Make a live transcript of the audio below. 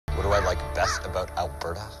best about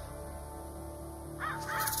Alberta?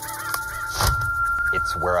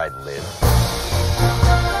 It's where I live.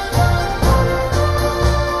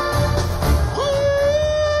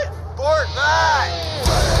 Fort Mac!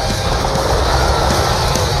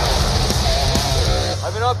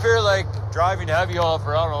 I've been up here like driving heavy haul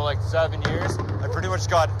for, I don't know, like 7 years. I pretty much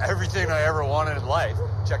got everything I ever wanted in life.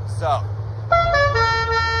 Check this out.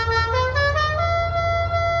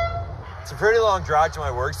 It's a pretty long drive to my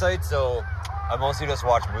work site, so I mostly just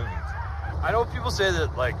watch movies. I know people say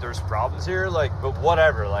that, like, there's problems here, like, but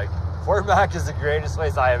whatever. Like, Fort Mac is the greatest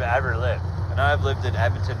place I have ever lived. And I've lived in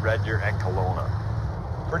Edmonton, Red Deer, and Kelowna.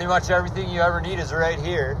 Pretty much everything you ever need is right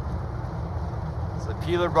here. It's the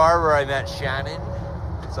Peeler Bar where I met Shannon.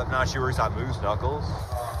 Except now she works at Moose Knuckles.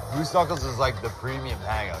 Moose Knuckles is like the premium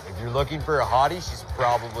hangout. If you're looking for a hottie, she's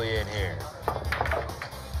probably in here.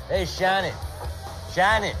 Hey, Shannon.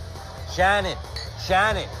 Shannon. Shannon.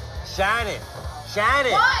 Shannon. Shannon.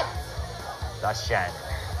 Shannon. What? That's Shannon.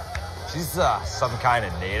 She's some kind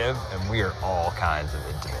of native, and we are all kinds of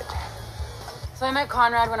intimate. So I met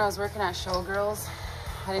Conrad when I was working at Showgirls.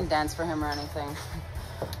 I didn't dance for him or anything.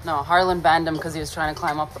 No, Harlan banned him because he was trying to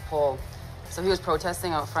climb up the pole. So he was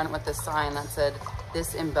protesting out front with this sign that said,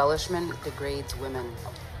 "This embellishment degrades women."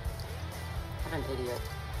 What an idiot.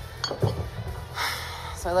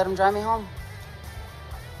 So I let him drive me home.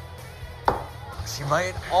 She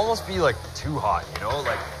might almost be like too hot, you know?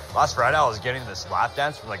 Like last Friday I was getting this lap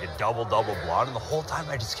dance from like a double blonde, and the whole time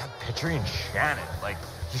I just kept picturing Shannon. Like,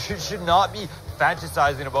 you should not be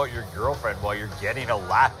fantasizing about your girlfriend while you're getting a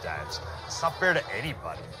lap dance. It's not fair to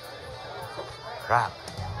anybody. Crap.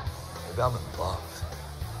 Maybe I'm in love.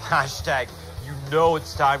 Hashtag, you know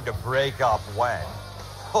it's time to break up when.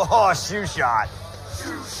 Oh, shoe shot.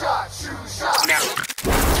 Shoe shot, shoe shot.